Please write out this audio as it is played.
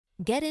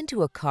Get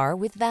into a car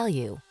with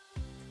value.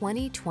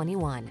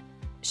 2021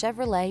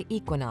 Chevrolet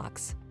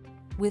Equinox.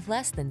 With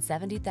less than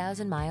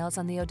 70,000 miles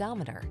on the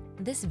odometer,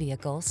 this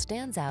vehicle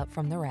stands out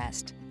from the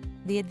rest.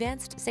 The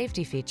advanced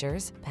safety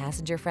features,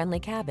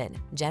 passenger-friendly cabin,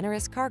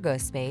 generous cargo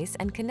space,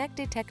 and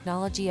connected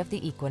technology of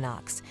the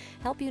Equinox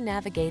help you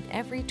navigate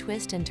every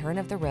twist and turn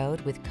of the road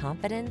with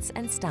confidence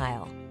and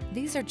style.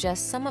 These are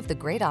just some of the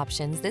great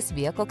options this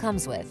vehicle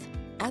comes with: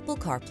 Apple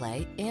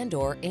CarPlay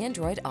and/or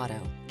Android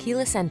Auto,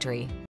 keyless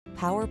entry,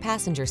 power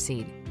passenger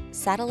seat,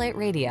 satellite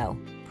radio,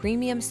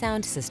 premium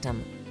sound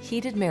system,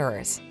 heated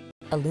mirrors,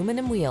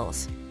 aluminum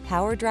wheels,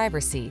 power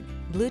driver seat,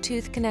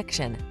 Bluetooth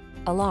connection,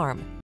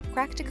 alarm.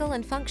 Practical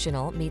and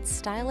functional meets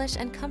stylish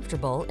and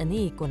comfortable in the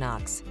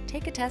Equinox.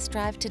 Take a test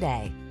drive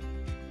today.